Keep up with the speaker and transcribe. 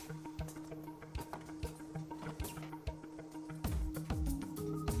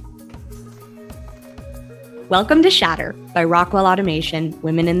Welcome to Shatter by Rockwell Automation,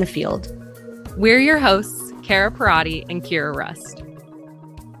 Women in the Field. We're your hosts, Kara Parati and Kira Rust.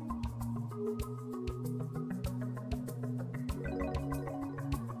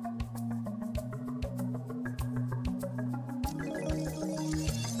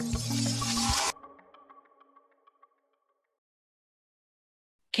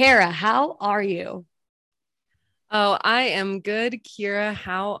 Kara, how are you? Oh, I am good. Kira,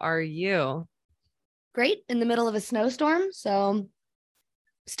 how are you? Great. In the middle of a snowstorm, so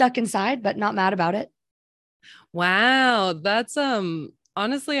stuck inside, but not mad about it. Wow, that's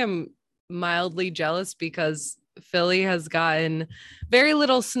honestly, I'm mildly jealous because Philly has gotten very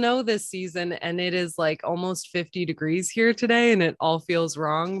little snow this season and it is like almost 50 degrees here today and it all feels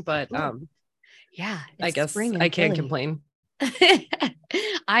wrong, but yeah, I guess spring in I can't Philly. complain.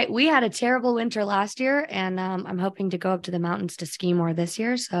 We had a terrible winter last year, and I'm hoping to go up to the mountains to ski more this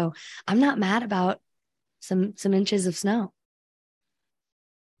year. So I'm not mad about some inches of snow.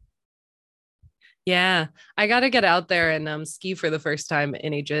 Yeah, I got to get out there and ski for the first time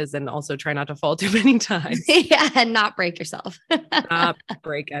in ages and also try not to fall too many times. Yeah, and not break yourself. Not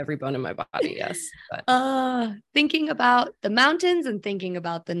break every bone in my body, yes. But. Thinking about the mountains and thinking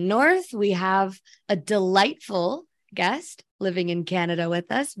about the north, we have a delightful guest living in Canada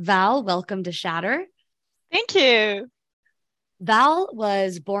with us. Val, welcome to Shatter. Thank you. Val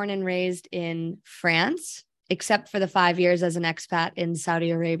was born and raised in France, except for the 5 years as an expat in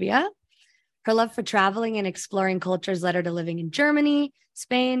Saudi Arabia. Her love for traveling and exploring cultures led her to living in Germany,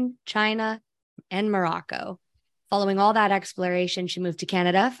 Spain, China, and Morocco. Following all that exploration, she moved to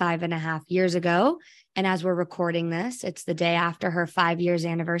Canada 5.5 years ago. And as we're recording this, it's the day after her 5 years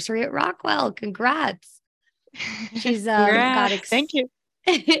anniversary at Rockwell. Congrats. She's Thank you.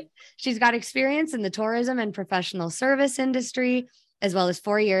 She's got experience in the tourism and professional service industry, as well as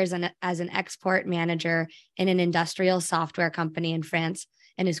 4 years as an export manager in an industrial software company in France,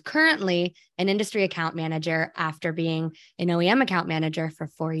 and is currently an industry account manager after being an OEM account manager for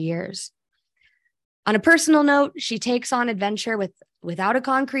 4 years. On a personal note, she takes on adventure without a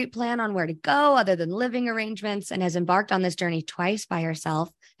concrete plan on where to go other than living arrangements, and has embarked on this journey twice by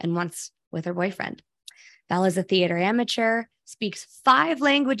herself and once with her boyfriend. Val is a theater amateur, speaks 5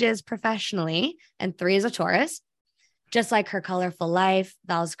 languages professionally, and 3 as a tourist. Just like her colorful life,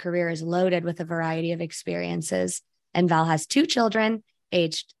 Val's career is loaded with a variety of experiences, and Val has 2 children,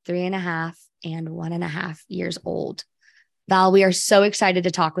 aged 3.5 and 1.5 years old. Val, we are so excited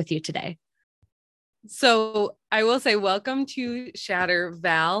to talk with you today. So I will say welcome to Shatter,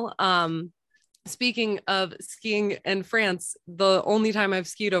 Val. Speaking of skiing in France, the only time I've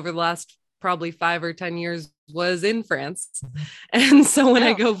skied over the last probably 5 or 10 years was in France. And so when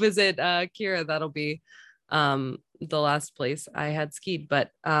I go visit Kira, that'll be the last place I had skied. But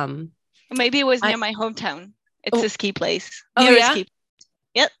maybe it was near my hometown. It's a ski place. Oh, yeah? Ski.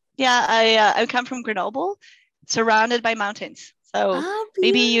 Yep. Yeah, I come from Grenoble, surrounded by mountains. So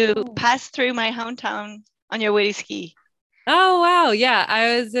maybe you pass through my hometown on your way to ski. Oh, wow. Yeah,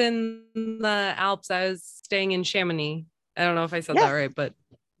 I was in the Alps. I was staying in Chamonix. I don't know if I said that right, but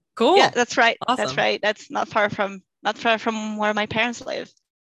cool. Yeah, that's right. Awesome. That's right. That's not far from where my parents live.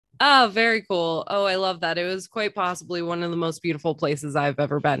 Oh, very cool. Oh, I love that. It was quite possibly one of the most beautiful places I've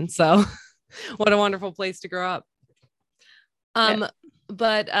ever been. So what a wonderful place to grow up.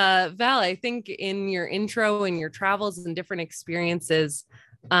 But Val, I think in your intro and your travels and different experiences,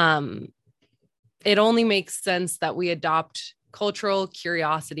 it only makes sense that we adopt cultural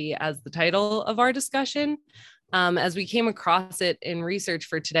curiosity as the title of our discussion. As we came across it in research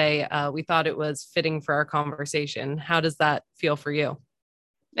for today, we thought it was fitting for our conversation. How does that feel for you?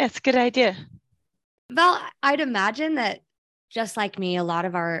 That's a good idea. Val, I'd imagine that just like me, a lot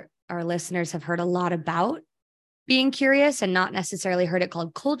of our listeners have heard a lot about being curious and not necessarily heard it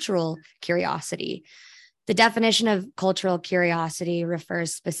called cultural curiosity. The definition of cultural curiosity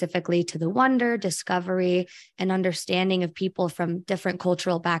refers specifically to the wonder, discovery, and understanding of people from different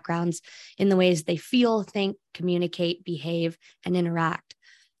cultural backgrounds in the ways they feel, think, communicate, behave, and interact.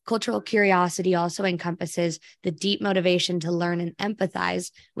 Cultural curiosity also encompasses the deep motivation to learn and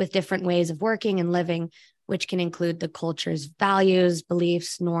empathize with different ways of working and living, which can include the culture's values,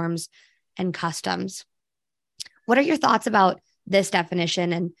 beliefs, norms, and customs. What are your thoughts about this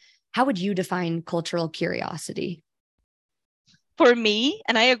definition, and how would you define cultural curiosity? For me,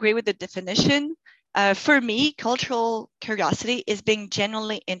 and I agree with the definition, for me, cultural curiosity is being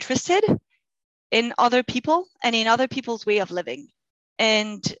genuinely interested in other people and in other people's way of living.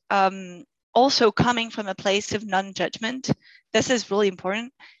 And also coming from a place of non-judgment. This is really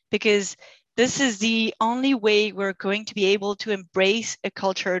important because this is the only way we're going to be able to embrace a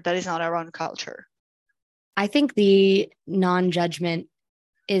culture that is not our own culture. I think the non-judgment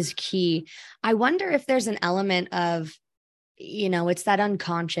is key. I wonder if there's an element of, it's that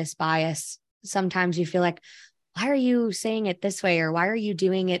unconscious bias. Sometimes you feel like, why are you saying it this way? Or why are you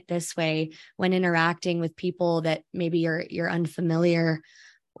doing it this way when interacting with people that maybe you're unfamiliar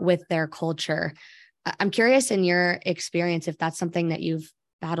with their culture? I'm curious in your experience, if that's something that you've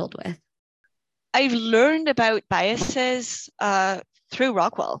battled with. I've learned about biases through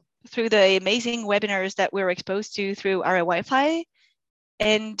Rockwell, through the amazing webinars that we were exposed to through our Wi-Fi.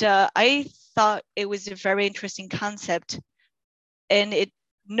 And I thought it was a very interesting concept. And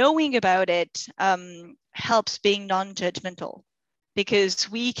knowing about it helps being non-judgmental,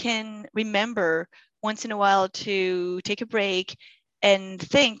 because we can remember once in a while to take a break and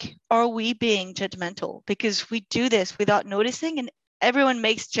think, are we being judgmental? Because we do this without noticing, and everyone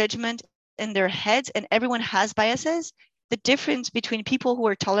makes judgment in their heads, and everyone has biases. The difference between people who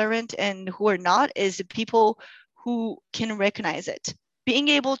are tolerant and who are not is the people who can recognize it. Being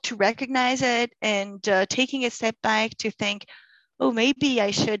able to recognize it and taking a step back to think, oh, maybe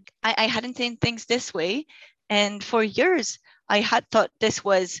I hadn't seen things this way. And for years, I had thought this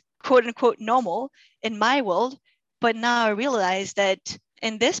was quote unquote normal in my world. But now I realize that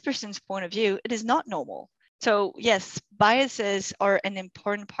in this person's point of view, it is not normal. So yes, biases are an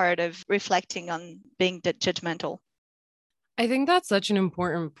important part of reflecting on being judgmental. I think that's such an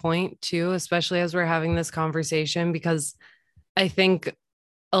important point too, especially as we're having this conversation, because I think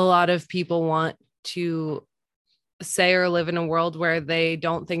a lot of people want to say or live in a world where they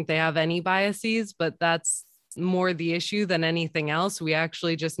don't think they have any biases, but that's more the issue than anything else. We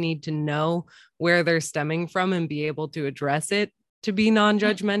actually just need to know where they're stemming from and be able to address it to be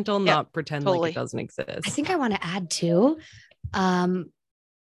non-judgmental, not pretend like it doesn't exist. I think I want to add too,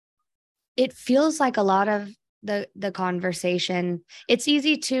 it feels like a lot of the conversation, it's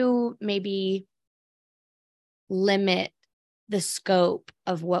easy to maybe limit the scope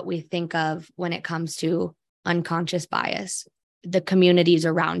of what we think of when it comes to unconscious bias, the communities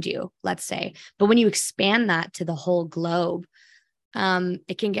around you, let's say. But when you expand that to the whole globe,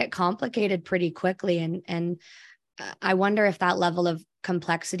 it can get complicated pretty quickly. And I wonder if that level of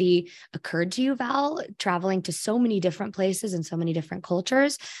complexity occurred to you, Val, traveling to so many different places and so many different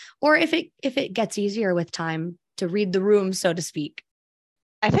cultures, or if it gets easier with time to read the room, so to speak.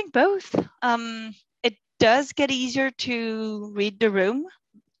 I think both. It does get easier to read the room.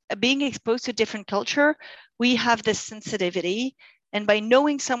 Being exposed to different culture, we have this sensitivity, and by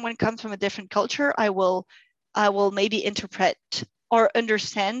knowing someone comes from a different culture, I will maybe interpret or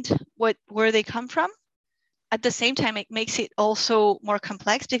understand where they come from. At the same time, it makes it also more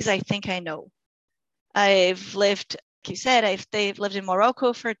complex because I think I know. I've lived, like you said, I've lived in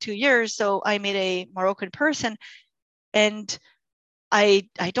Morocco for 2 years, so I met a Moroccan person, and I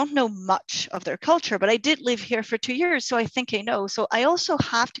don't know much of their culture, but I did live here for 2 years, so I think I know. So I also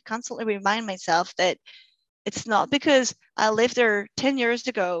have to constantly remind myself that it's not because I lived there 10 years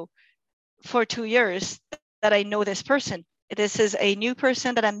ago for 2 years that I know this person. This is a new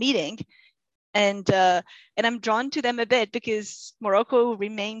person that I'm meeting, and I'm drawn to them a bit because Morocco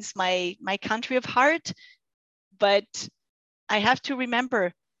remains my country of heart. But I have to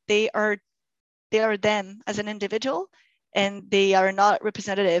remember they are them as an individual, and they are not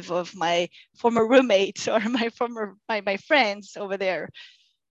representative of my former roommates or my friends over there.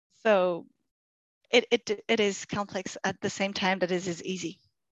 So it is complex at the same time that it is easy.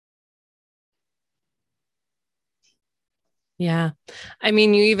 Yeah. I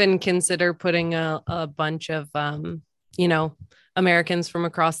mean, you even consider putting a bunch of, Americans from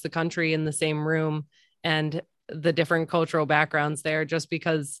across the country in the same room and the different cultural backgrounds there. Just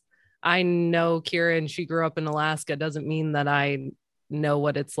because I know Kira and she grew up in Alaska doesn't mean that I know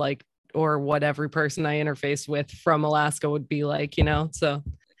what it's like or what every person I interface with from Alaska would be like, so.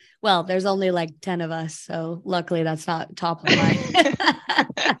 Well, there's only like 10 of us, so luckily that's not top of mind.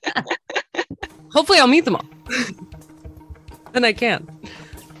 Hopefully I'll meet them all. Then I can.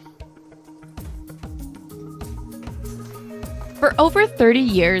 For over 30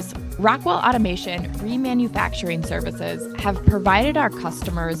 years, Rockwell Automation remanufacturing services have provided our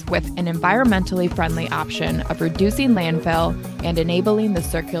customers with an environmentally friendly option of reducing landfill and enabling the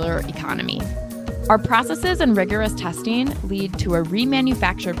circular economy. Our processes and rigorous testing lead to a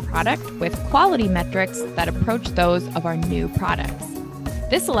remanufactured product with quality metrics that approach those of our new products.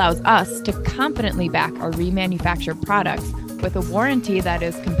 This allows us to confidently back our remanufactured products with a warranty that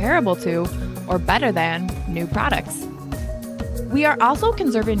is comparable to or better than new products. We are also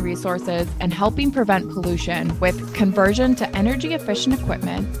conserving resources and helping prevent pollution with conversion to energy-efficient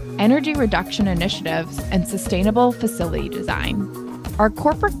equipment, energy reduction initiatives, and sustainable facility design. Our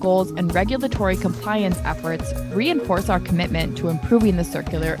corporate goals and regulatory compliance efforts reinforce our commitment to improving the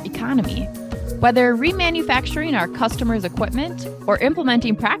circular economy. Whether remanufacturing our customers' equipment or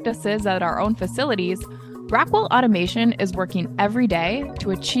implementing practices at our own facilities, Rockwell Automation is working every day to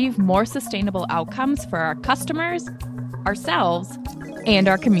achieve more sustainable outcomes for our customers, ourselves, and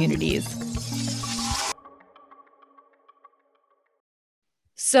our communities.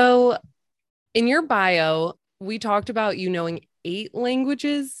 So in your bio, we talked about you knowing 8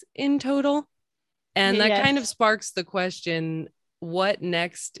 languages in total. And that kind of sparks the question, what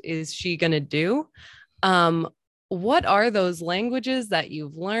next is she going to do? What are those languages that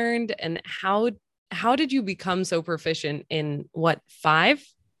you've learned, and how did you become so proficient in 5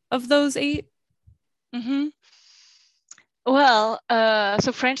 of those 8? Mm-hmm. Well,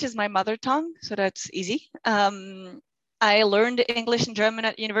 so French is my mother tongue, so that's easy. I learned English and German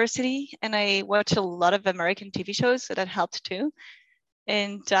at university, and I watched a lot of American TV shows, so that helped too.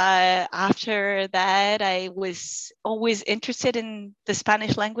 And after that, I was always interested in the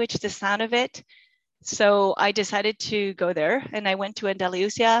Spanish language, the sound of it. So I decided to go there, and I went to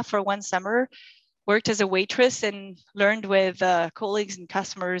Andalusia for one summer, worked as a waitress, and learned with colleagues and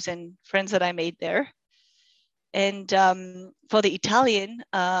customers and friends that I made there. And for the Italian,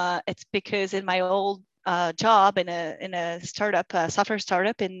 it's because in my old job in a startup, software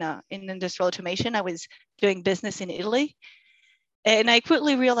startup in industrial automation, I was doing business in Italy. And I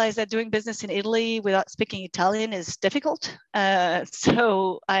quickly realized that doing business in Italy without speaking Italian is difficult.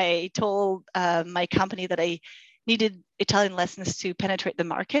 So I told my company that I needed Italian lessons to penetrate the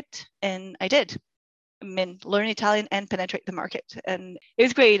market, and I did. I mean, learn Italian and penetrate the market, and it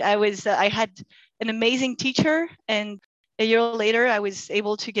was great. I had an amazing teacher, and a year later, I was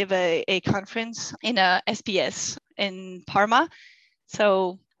able to give a conference in a SPS in Parma.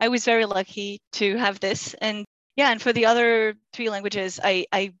 So I was very lucky to have this. And yeah, and for the other 3 languages,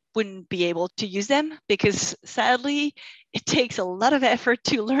 I wouldn't be able to use them because sadly, it takes a lot of effort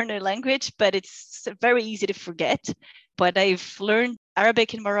to learn a language, but it's very easy to forget. But I've learned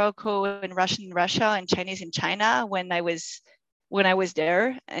Arabic in Morocco and Russian in Russia and Chinese in China when I was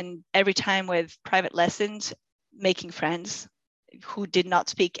there. And every time with private lessons, making friends who did not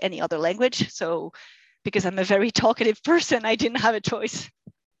speak any other language. So because I'm a very talkative person, I didn't have a choice.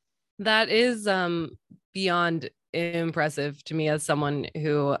 That is beyond impressive to me as someone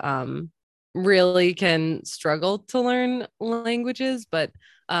who really can struggle to learn languages. But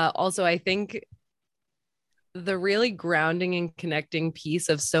also, I think the really grounding and connecting piece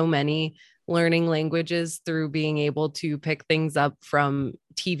of so many learning languages through being able to pick things up from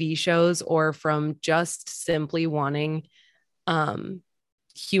TV shows or from just simply wanting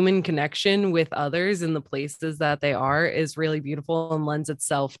human connection with others in the places that they are is really beautiful and lends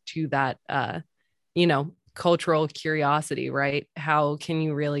itself to that, cultural curiosity, right? How can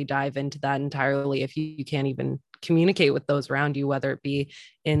you really dive into that entirely if you can't even communicate with those around you, whether it be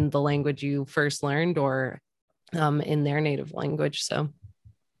in the language you first learned or in their native language? So,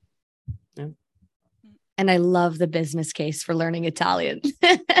 yeah. And I love the business case for learning Italian.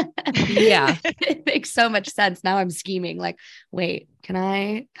 Yeah. It makes so much sense. Now I'm scheming like, wait,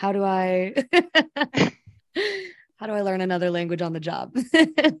 how do I learn another language on the job?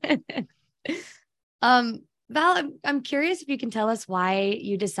 Val, I'm curious if you can tell us why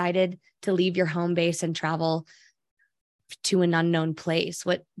you decided to leave your home base and travel to an unknown place.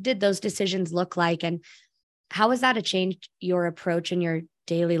 What did those decisions look like? And how has that changed your approach in your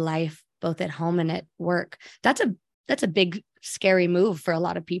daily life, both at home and at work? That's a big, scary move for a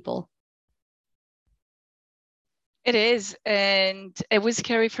lot of people. It is. And it was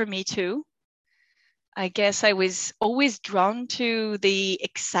scary for me too. I guess I was always drawn to the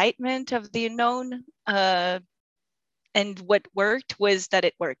excitement of the unknown. And what worked was that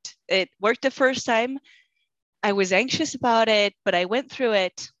it worked. It worked the first time. I was anxious about it, but I went through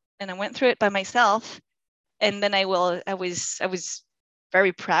it, and I went through it by myself. And then I was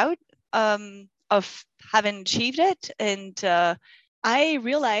very proud of having achieved it. And I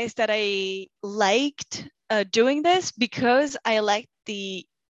realized that I liked doing this because I liked the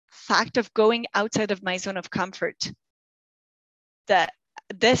fact of going outside of my zone of comfort. That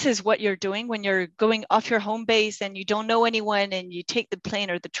this is what you're doing when you're going off your home base and you don't know anyone, and you take the plane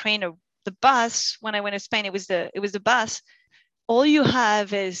or the train or the bus. When I went to Spain, it was the bus. All you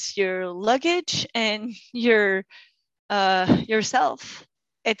have is your luggage and your yourself.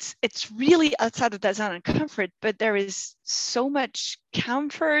 It's really outside of that zone of comfort, but there is so much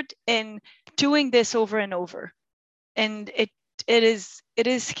comfort in doing this over and over. And it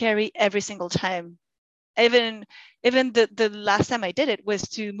is scary every single time. Even the last time I did it was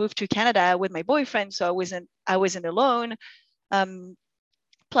to move to Canada with my boyfriend, so I wasn't alone.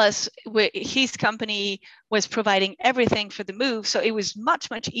 Plus, his company was providing everything for the move. So it was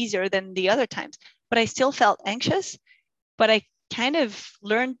much, much easier than the other times. But I still felt anxious. But I kind of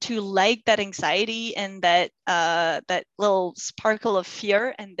learned to like that anxiety and that little sparkle of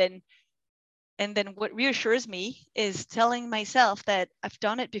fear. And then what reassures me is telling myself that I've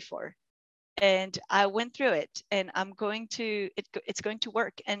done it before. And I went through it, and it's going to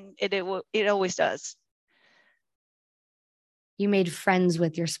work. And it always does. You made friends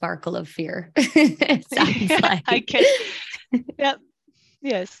with your sparkle of fear. It sounds like. I can. Yeah.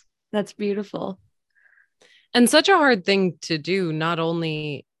 Yes. That's beautiful. And such a hard thing to do, not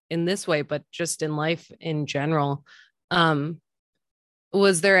only in this way, but just in life in general.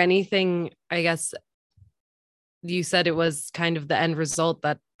 Was there anything, I guess, you said it was kind of the end result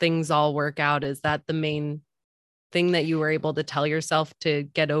that things all work out. Is that the main thing that you were able to tell yourself to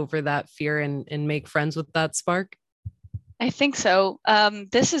get over that fear and make friends with that spark? I think so.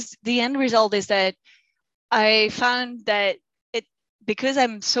 This is the end result, is that I found that because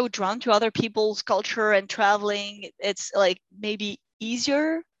I'm so drawn to other people's culture and traveling, it's like maybe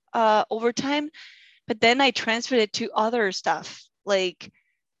easier over time. But then I transferred it to other stuff, like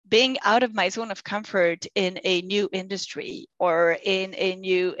being out of my zone of comfort in a new industry or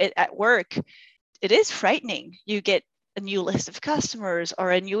at work. It is frightening. You get a new list of customers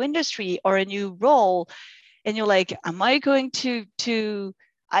or a new industry or a new role. And you're like, am I going to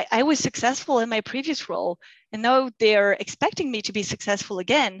I was successful in my previous role, and now they're expecting me to be successful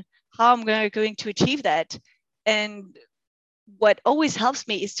again. How am I going to achieve that? And what always helps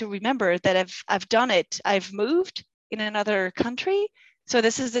me is to remember that I've done it. I've moved in another country. So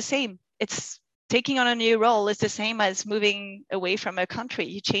this is the same. It's taking on a new role is the same as moving away from a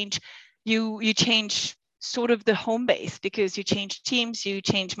country. You change sort of the home base, because you change teams, you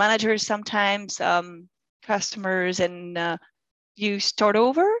change managers sometimes, customers, and you start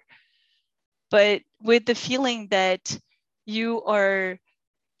over, but with the feeling that you are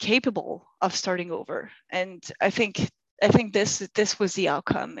capable of starting over. And I think this was the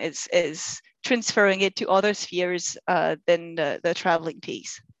outcome, is transferring it to other spheres than the traveling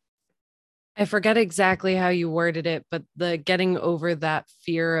piece. I forget exactly how you worded it, but the getting over that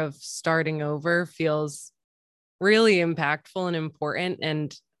fear of starting over feels really impactful and important.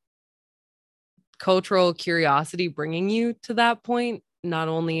 And cultural curiosity bringing you to that point, not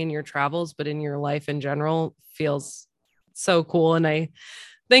only in your travels, but in your life in general, feels so cool. And I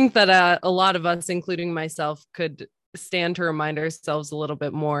think that a lot of us, including myself, could stand to remind ourselves a little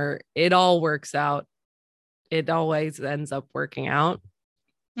bit more. It all works out. It always ends up working out.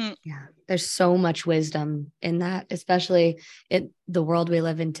 Yeah, there's so much wisdom in that, especially in the world we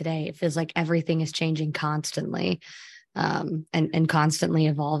live in today. It feels like everything is changing constantly, and constantly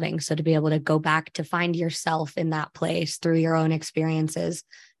evolving. So to be able to go back to find yourself in that place through your own experiences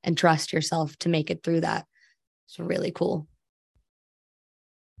and trust yourself to make it through that, it's really cool.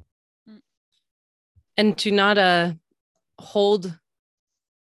 And to not hold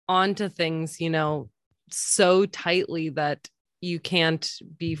on to things, so tightly that you can't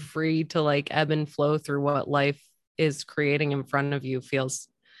be free to like ebb and flow through what life is creating in front of you feels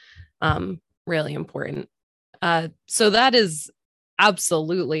really important. So that is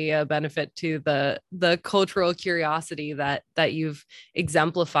absolutely a benefit to the cultural curiosity that you've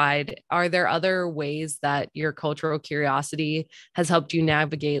exemplified. Are there other ways that your cultural curiosity has helped you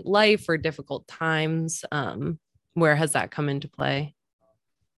navigate life or difficult times? Where has that come into play?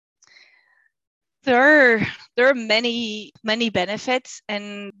 There are many benefits,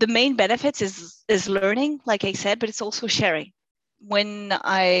 and the main benefits is learning, like I said, but it's also sharing. When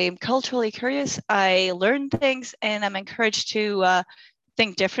I'm culturally curious, I learn things, and I'm encouraged to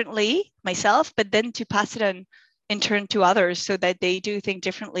think differently myself, but then to pass it on in turn to others so that they do think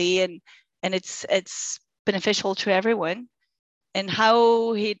differently, and it's beneficial to everyone. And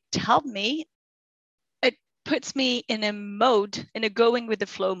how it helped me, it puts me in a going with the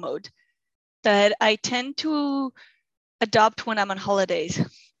flow mode that I tend to adopt when I'm on holidays.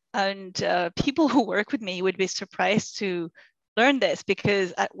 And people who work with me would be surprised to learn this,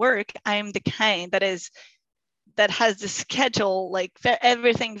 because at work, I'm the kind that has the schedule, like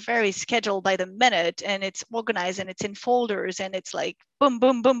everything very scheduled by the minute, and it's organized and it's in folders and it's like boom,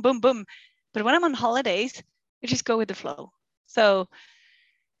 boom, boom, boom, boom. But when I'm on holidays, I just go with the flow. So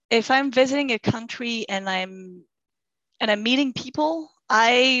if I'm visiting a country and I'm meeting people,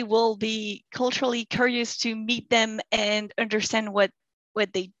 I will be culturally curious to meet them and understand what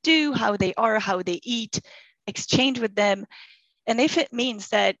they do, how they are, how they eat, exchange with them. And if it means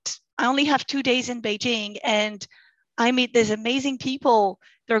that I only have 2 days in Beijing and I meet these amazing people.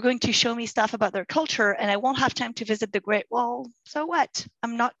 They're going to show me stuff about their culture, and I won't have time to visit the Great Wall. So what?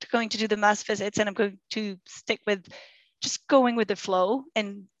 I'm not going to do the mass visits, and I'm going to stick with just going with the flow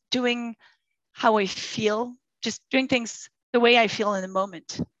and doing how I feel, just doing things the way I feel in the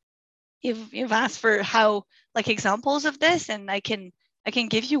moment. You've asked for how, like, examples of this, and I can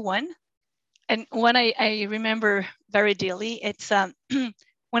give you one. And one I remember very dearly. It's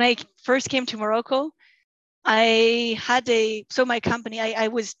when I first came to Morocco, I had my company, I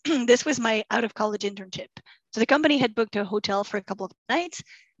was, this was my out of college internship. So the company had booked a hotel for a couple of nights.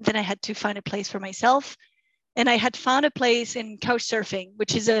 Then I had to find a place for myself. And I had found a place in Couchsurfing,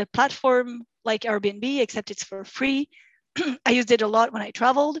 which is a platform like Airbnb, except it's for free. I used it a lot when I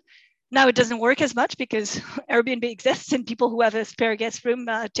traveled. Now it doesn't work as much because Airbnb exists and people who have a spare guest room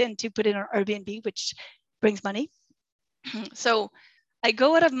tend to put it on Airbnb, which brings money. So I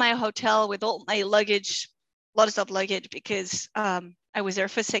go out of my hotel with all my luggage, lots of luggage, because I was there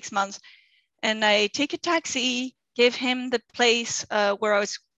for 6 months. And I take a taxi, give him the place where I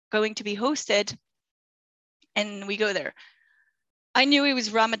was going to be hosted, and we go there. I knew it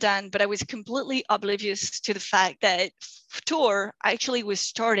was Ramadan, but I was completely oblivious to the fact that tour actually was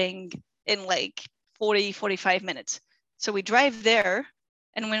starting in like 40, 45 minutes. So we drive there,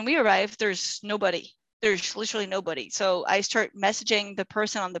 and when we arrive, there's nobody. There's literally nobody. So I start messaging the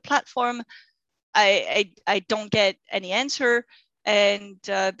person on the platform. I don't get any answer. And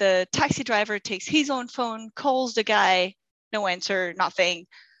the taxi driver takes his own phone, calls the guy, no answer, nothing.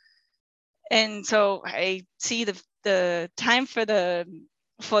 And so I see the time for the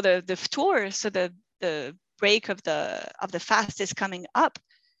tour. So the break of the fast is coming up.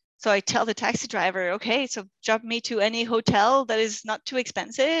 So I tell the taxi driver, okay, so drop me to any hotel that is not too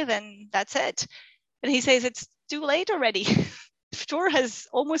expensive, and that's it. And he says, it's too late already. The tour has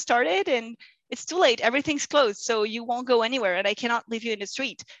almost started and it's too late. Everything's closed, so you won't go anywhere, and I cannot leave you in the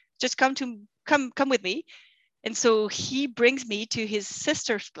street. Just come with me. And so he brings me to his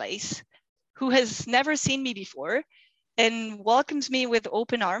sister's place, who has never seen me before, and welcomes me with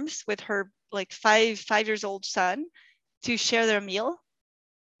open arms with her like five years old son to share their meal.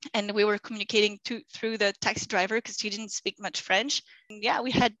 And we were communicating through the taxi driver because she didn't speak much French. And yeah,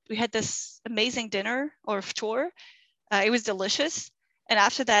 we had this amazing dinner or tour. It was delicious. And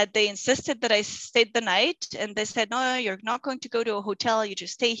after that, they insisted that I stayed the night, and they said, no, you're not going to go to a hotel. You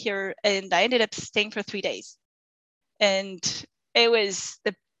just stay here. And I ended up staying for 3 days. And it was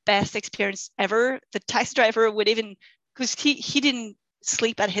the best experience ever. The taxi driver would even, because he didn't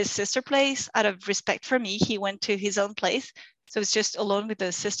sleep at his sister place out of respect for me. He went to his own place. So it's just alone with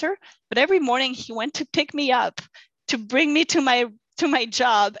the sister. But every morning he went to pick me up, to bring me to my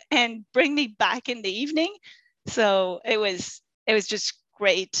job and bring me back in the evening. So it was just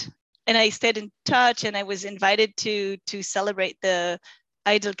great. And I stayed in touch, and I was invited to celebrate the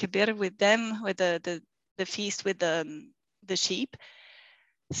Eid al-Kabir with them, with the feast with the sheep.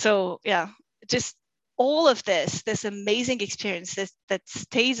 So yeah, just all of this amazing experience that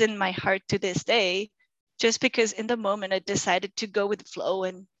stays in my heart to this day, just because in the moment I decided to go with the flow,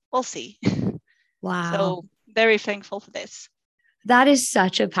 and we'll see. Wow. So very thankful for this. That is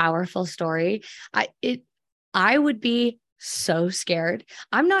such a powerful story. I would be so scared.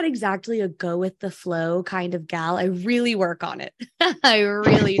 I'm not exactly a go with the flow kind of gal. I really work on it. I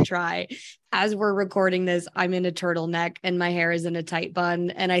really try. As we're recording this, I'm in a turtleneck and my hair is in a tight bun.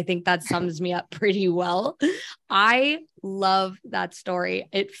 And I think that sums me up pretty well. I love that story.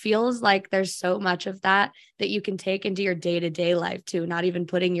 It feels like there's so much of that you can take into your day-to-day life too, not even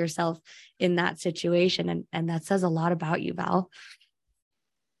putting yourself in that situation. And that says a lot about you, Val.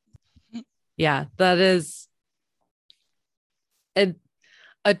 Yeah, that is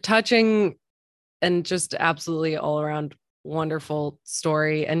a touching and just absolutely all around wonderful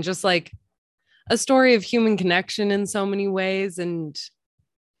story, and just like a story of human connection in so many ways. And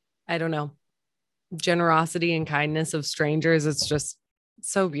I don't know, generosity and kindness of strangers. It's just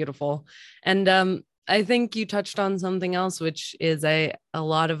so beautiful. And I think you touched on something else, which is a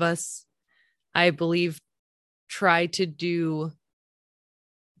lot of us, I believe, try to do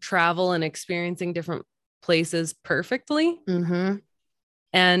travel and experiencing different places perfectly. Mm-hmm.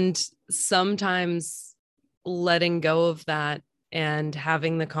 And sometimes letting go of that and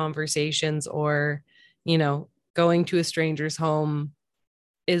having the conversations, or, going to a stranger's home,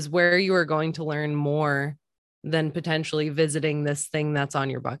 is where you are going to learn more than potentially visiting this thing that's on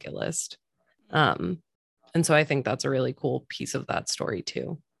your bucket list. And so I think that's a really cool piece of that story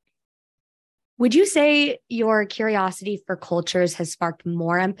too. Would you say your curiosity for cultures has sparked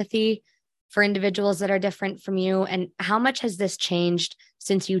more empathy for individuals that are different from you? And how much has this changed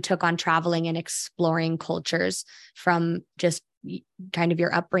since you took on traveling and exploring cultures from just kind of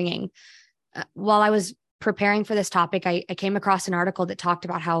your upbringing? While I was preparing for this topic, I came across an article that talked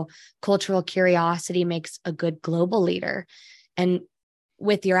about how cultural curiosity makes a good global leader. And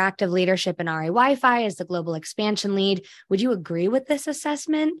with your active leadership in RA Wi-Fi as the global expansion lead, would you agree with this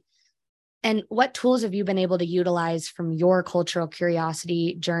assessment? And what tools have you been able to utilize from your cultural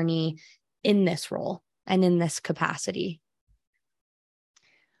curiosity journey in this role and in this capacity?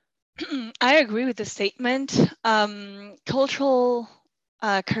 I agree with the statement. Cultural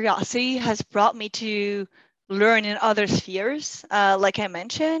curiosity has brought me to learn in other spheres, like I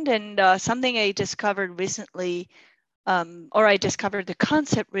mentioned, and something I discovered recently, or I discovered the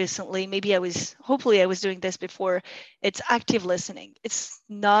concept recently. Hopefully I was doing this before. It's active listening. It's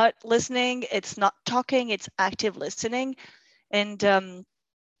not listening, it's not talking, it's active listening. And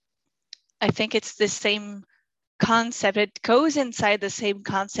I think it's the same concept. It goes inside the same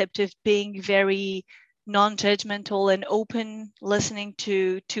concept of being very non-judgmental and open listening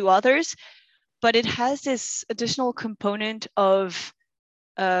to others, but it has this additional component of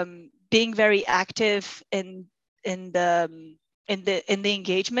being very active in the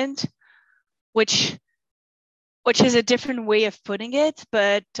engagement, which is a different way of putting it.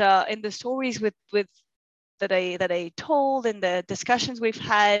 But in the stories with that I told, in the discussions we've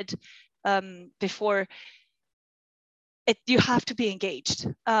had before, you have to be engaged.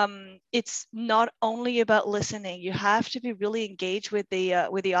 It's not only about listening. You have to be really engaged with the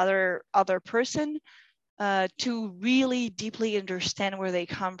other person to really deeply understand where they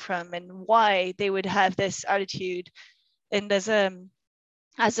come from and why they would have this attitude. And as a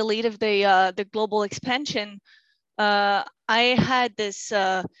lead of the global expansion, I had this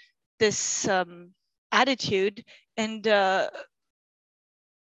attitude, and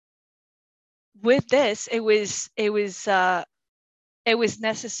with this, it was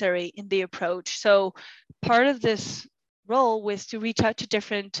necessary in the approach. So part of this role was to reach out to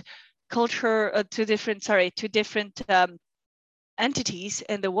different entities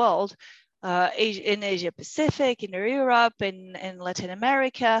in the world, in Asia Pacific, in Europe, in Latin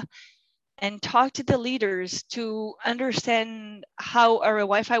America, and talk to the leaders to understand how our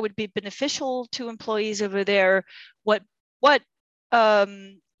Wi-Fi would be beneficial to employees over there, what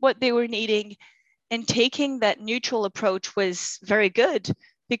they were needing. And taking that neutral approach was very good,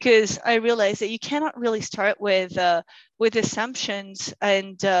 because I realized that you cannot really start with assumptions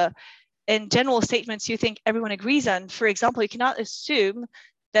and general statements you think everyone agrees on. For example, you cannot assume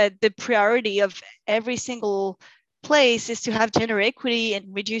that the priority of every single place is to have gender equity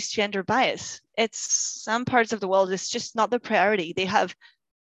and reduce gender bias. It's some parts of the world, it's just not the priority. They have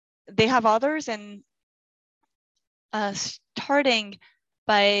others, and starting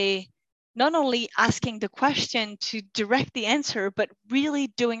by not only asking the question to direct the answer, but really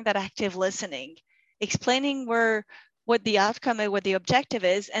doing that active listening, explaining what the outcome is, what the objective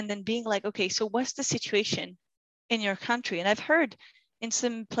is, and then being like, okay, so what's the situation in your country? And I've heard in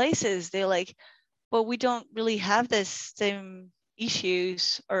some places they're like, well, we don't really have this same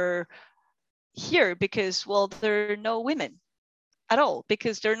issues or here because, well, there are no women at all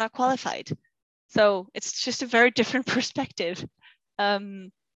because they're not qualified. So it's just a very different perspective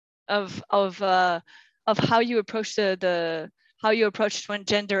of how you approach how you approach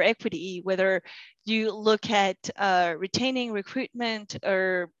gender equity, whether you look at retaining recruitment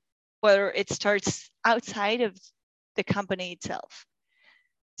or whether it starts outside of the company itself.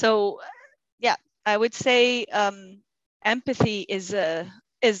 So yeah, I would say empathy is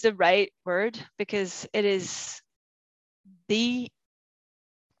the right word, because it is the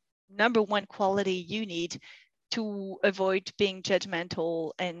number one quality you need to avoid being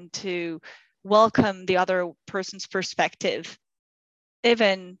judgmental and to welcome the other person's perspective,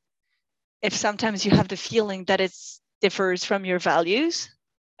 even if sometimes you have the feeling that it differs from your values.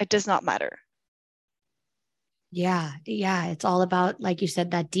 It does not matter. Yeah. It's all about, like you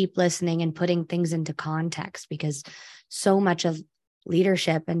said, that deep listening and putting things into context, because so much of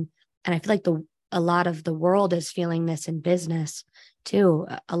leadership and I feel like a lot of the world is feeling this in business too.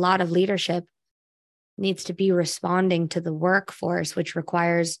 A lot of leadership needs to be responding to the workforce, which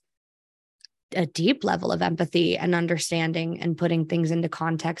requires a deep level of empathy and understanding and putting things into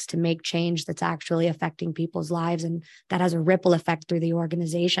context to make change that's actually affecting people's lives. And that has a ripple effect through the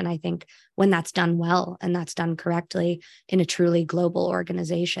organization, I think, when that's done well and that's done correctly in a truly global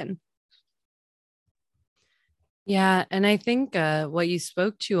organization. Yeah. And I think what you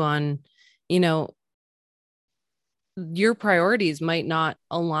spoke to on, your priorities might not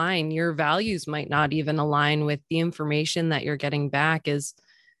align, your values might not even align with the information that you're getting back, is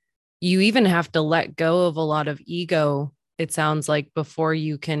you even have to let go of a lot of ego, it sounds like, before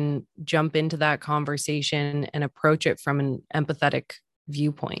you can jump into that conversation and approach it from an empathetic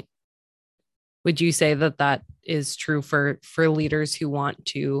viewpoint. Would you say that that is true for leaders who want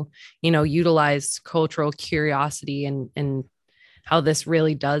to, utilize cultural curiosity and how this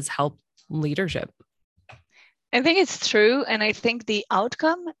really does help leadership? I think it's true. And I think the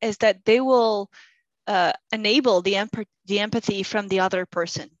outcome is that they will enable the empathy from the other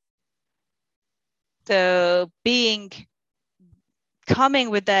person. So coming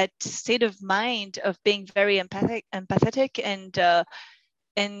with that state of mind of being very empathetic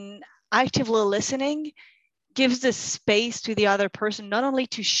and actively listening gives the space to the other person, not only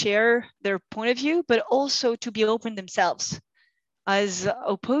to share their point of view, but also to be open themselves, as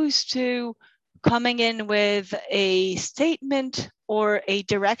opposed to coming in with a statement or a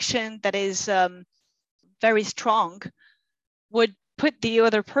direction that is very strong, would put the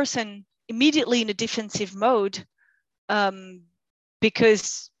other person immediately in a defensive mode,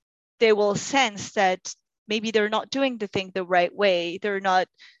 because they will sense that maybe they're not doing the thing the right way, they're not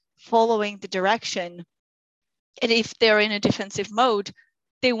following the direction. And if they're in a defensive mode,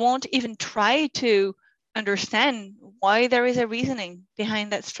 they won't even try to understand why there is a reasoning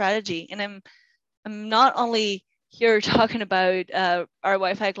behind that strategy. And I'm not only here talking about our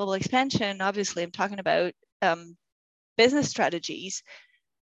Wi-Fi global expansion, obviously I'm talking about business strategies.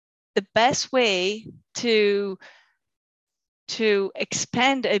 The best way to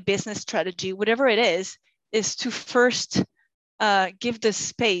expand a business strategy, whatever it is to first give the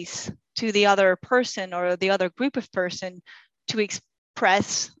space to the other person or the other group of person to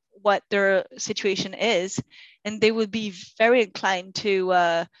express what their situation is, and they would be very inclined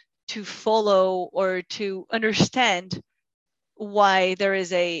to follow or to understand why there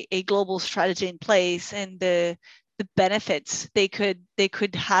is a global strategy in place and the benefits they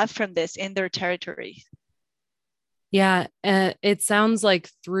could have from this in their territory. Yeah, it sounds like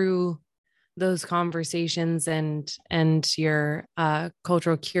through those conversations and your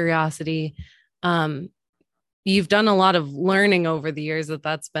cultural curiosity, you've done a lot of learning over the years.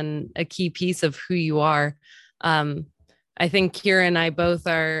 That's been a key piece of who you are. I think Kira and I both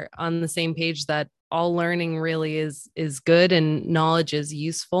are on the same page that all learning really is good and knowledge is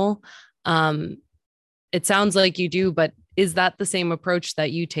useful. It sounds like you do, but is that the same approach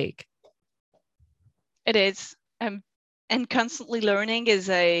that you take? It is. And constantly learning is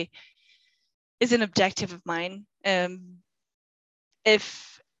an objective of mine.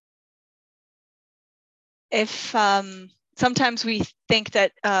 If sometimes we think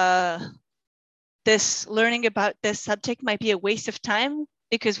that this learning about this subject might be a waste of time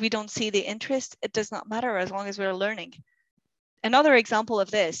because we don't see the interest, it does not matter as long as we're learning. Another example of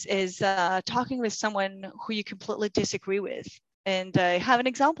this is talking with someone who you completely disagree with. And I have an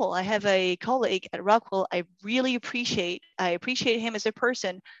example. I have a colleague at Rockwell I really appreciate. I appreciate him as a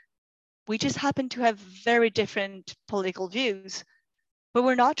person. We just happen to have very different political views, but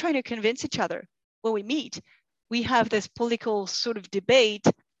we're not trying to convince each other. When we meet, we have this political sort of debate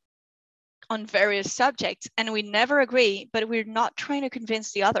on various subjects, and we never agree, but we're not trying to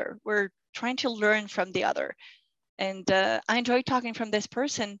convince the other. We're trying to learn from the other. And I enjoy talking from this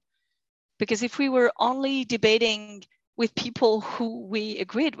person, because if we were only debating with people who we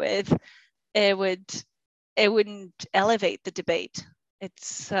agreed with, it wouldn't elevate the debate.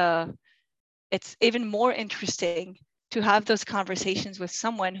 It's even more interesting to have those conversations with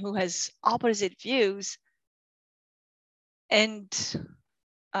someone who has opposite views. And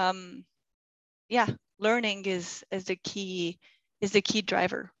learning is the key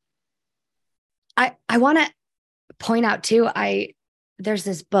driver. I want to point out too, there's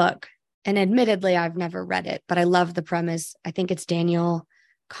this book, and admittedly I've never read it, but I love the premise. I think it's Daniel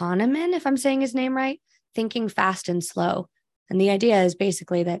Kahneman, if I'm saying his name right, Thinking Fast and Slow. And the idea is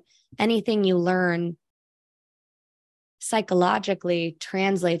basically that anything you learn psychologically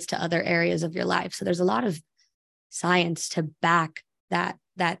translates to other areas of your life. So there's a lot of science to back that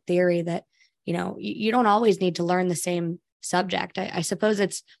theory that, you don't always need to learn the same subject. I suppose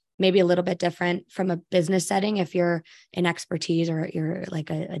it's maybe a little bit different from a business setting if you're an expertise or you're like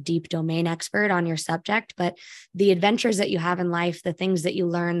a deep domain expert on your subject. But the adventures that you have in life, the things that you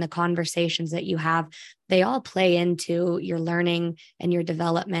learn, the conversations that you have, they all play into your learning and your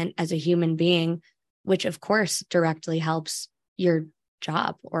development as a human being, which of course directly helps your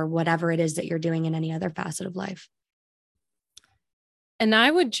job or whatever it is that you're doing in any other facet of life. And I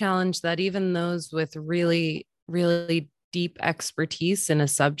would challenge that even those with really, really deep expertise in a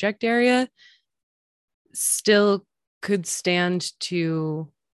subject area still could stand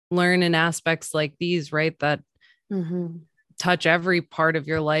to learn in aspects like these, right? That touch every part of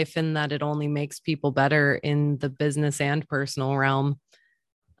your life, and that it only makes people better in the business and personal realm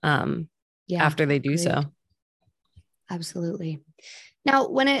after they do so. Absolutely. Now,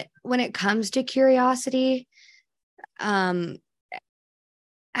 when it comes to curiosity, how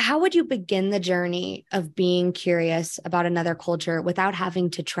would you begin the journey of being curious about another culture without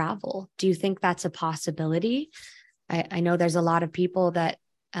having to travel? Do you think that's a possibility? I know there's a lot of people that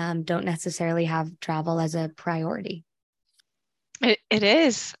don't necessarily have travel as a priority. It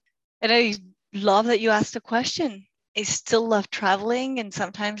is. And I love that you asked the question. I still love traveling. And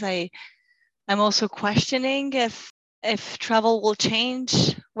sometimes I'm also questioning if travel will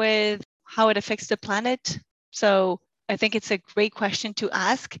change with how it affects the planet. So I think it's a great question to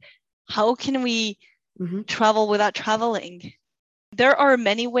ask. How can we travel without traveling? There are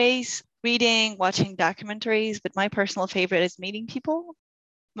many ways: reading, watching documentaries, but my personal favorite is meeting people.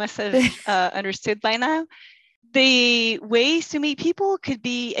 Must have understood by now. The ways to meet people could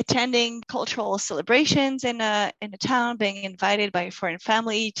be attending cultural celebrations in a town, being invited by a foreign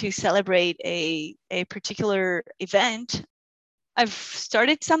family to celebrate a particular event. We've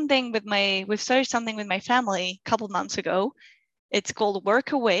started something with my family a couple of months ago. It's called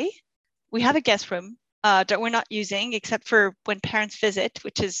Work Away. We have a guest room that we're not using except for when parents visit,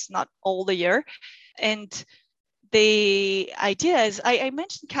 which is not all the year. And the idea is, I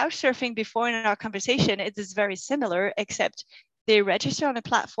mentioned couch surfing before in our conversation. It is very similar, except they register on a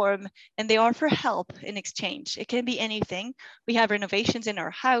platform and they offer help in exchange. It can be anything. We have renovations in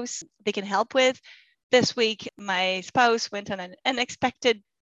our house they can help with. This week, my spouse went on an unexpected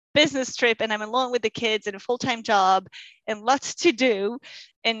business trip and I'm alone with the kids and a full-time job and lots to do.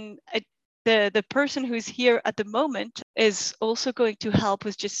 And the person who's here at the moment is also going to help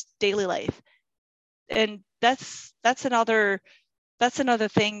with just daily life. And that's another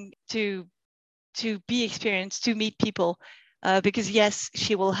thing to be experienced, to meet people, because yes,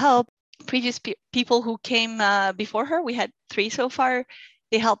 she will help. Previous people who came before her, we had 3 so far.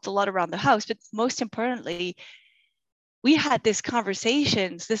 They helped a lot around the house, but most importantly, we had this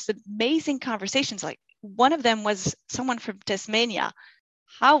amazing conversations. Like one of them was someone from Tasmania.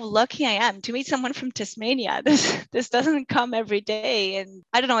 How lucky I am to meet someone from Tasmania. This doesn't come every day. And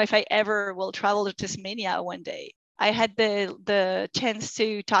I don't know if I ever will travel to Tasmania one day. I had the chance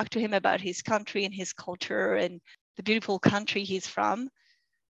to talk to him about his country and his culture and the beautiful country he's from.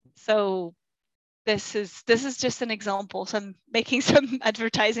 So this is just an example. So I'm making some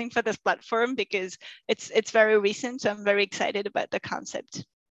advertising for this platform because it's very recent. So I'm very excited about the concept.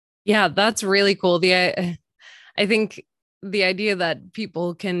 Yeah, that's really cool. I think the idea that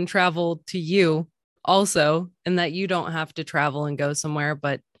people can travel to you also, and that you don't have to travel and go somewhere,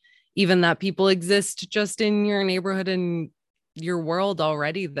 but even that people exist just in your neighborhood and your world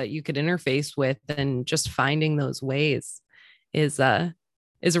already that you could interface with, and just finding those ways is a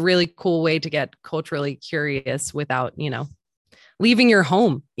really cool way to get culturally curious without, leaving your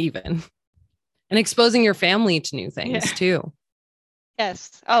home even, and exposing your family to new things too.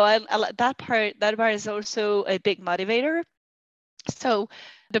 Yes. Oh, I that part is also a big motivator. So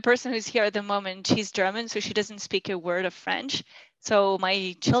the person who's here at the moment, she's German, so she doesn't speak a word of French. So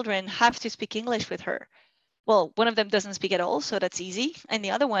my children have to speak English with her. Well, one of them doesn't speak at all, so that's easy. And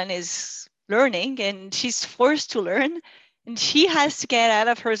the other one is learning, and she's forced to learn. And she has to get out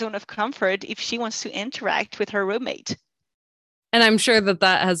of her zone of comfort if she wants to interact with her roommate. And I'm sure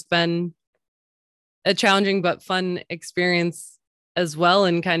that has been a challenging but fun experience as well,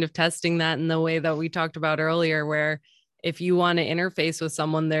 and kind of testing that in the way that we talked about earlier, where if you want to interface with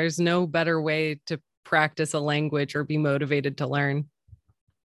someone, there's no better way to practice a language or be motivated to learn.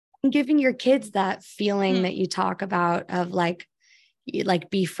 And giving your kids that feeling that you talk about of like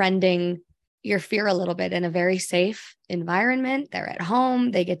befriending your fear a little bit in a very safe environment. They're at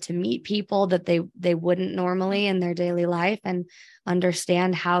home. They get to meet people that they wouldn't normally in their daily life, and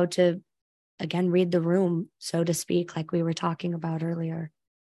understand how to, again, read the room, so to speak, like we were talking about earlier.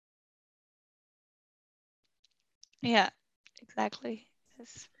 Yeah, exactly.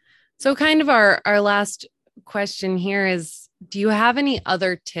 Yes. So kind of our last question here is, do you have any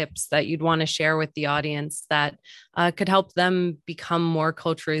other tips that you'd want to share with the audience that could help them become more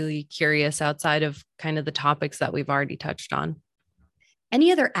culturally curious outside of kind of the topics that we've already touched on?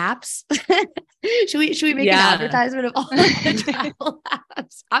 Any other apps? should we make an advertisement of all the travel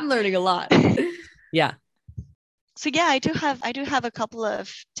apps? I'm learning a lot. Yeah. So yeah, I do have a couple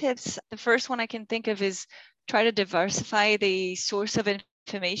of tips. The first one I can think of is try to diversify the source of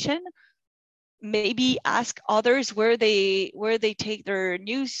information. Maybe ask others where they take their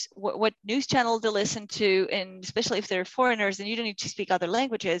news, what news channel they listen to, and especially if they're foreigners and you don't need to speak other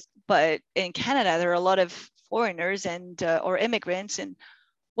languages. But in Canada, there are a lot of foreigners and or immigrants, and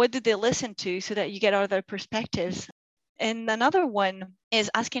what did they listen to, so that you get other perspectives. And another one is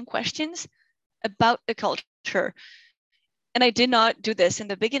asking questions about the culture. And I did not do this in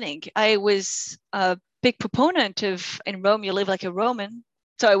the beginning. I was a big proponent of, in Rome, you live like a Roman.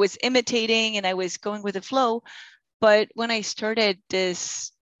 So I was imitating and I was going with the flow. But when I started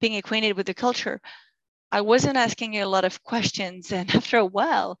this being acquainted with the culture, I wasn't asking a lot of questions. And after a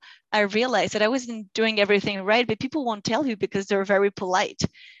while, I realized that I wasn't doing everything right, but people won't tell you because they're very polite.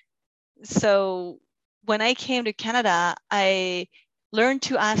 So when I came to Canada, I learned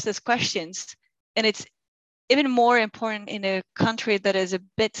to ask these questions. And it's even more important in a country that is a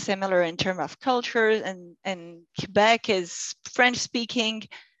bit similar in terms of culture, and Quebec is French speaking.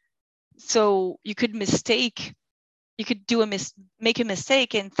 So you could make a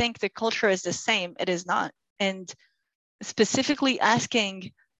mistake and think the culture is the same. It is not. And specifically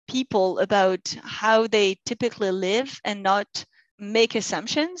asking people about how they typically live and not make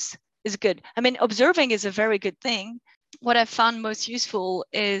assumptions is good. I mean, observing is a very good thing. What I've found most useful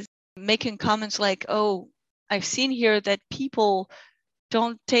is making comments like, oh, I've seen here that people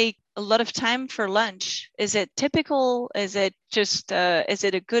don't take a lot of time for lunch. Is it typical? Is it just, is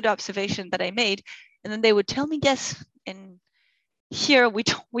it a good observation that I made? And then they would tell me, yes. And here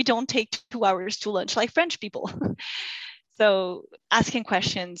we don't take 2 hours to lunch like French people. So asking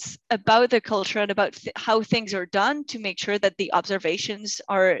questions about the culture and about how things are done to make sure that the observations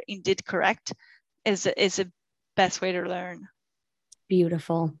are indeed correct is a best way to learn.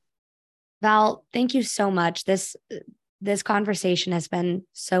 Beautiful. Val, thank you so much. This conversation has been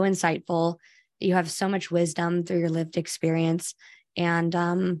so insightful. You have so much wisdom through your lived experience. And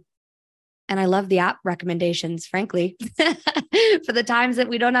I love the app recommendations, frankly, for the times that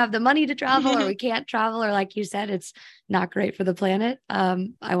we don't have the money to travel or we can't travel, or like you said, it's not great for the planet.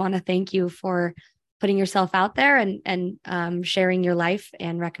 I want to thank you for putting yourself out there and sharing your life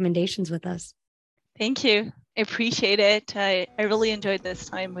and recommendations with us. Thank you. I appreciate it. I really enjoyed this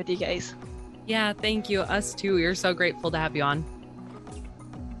time with you guys. Yeah, thank you. Us too. We're so grateful to have you on.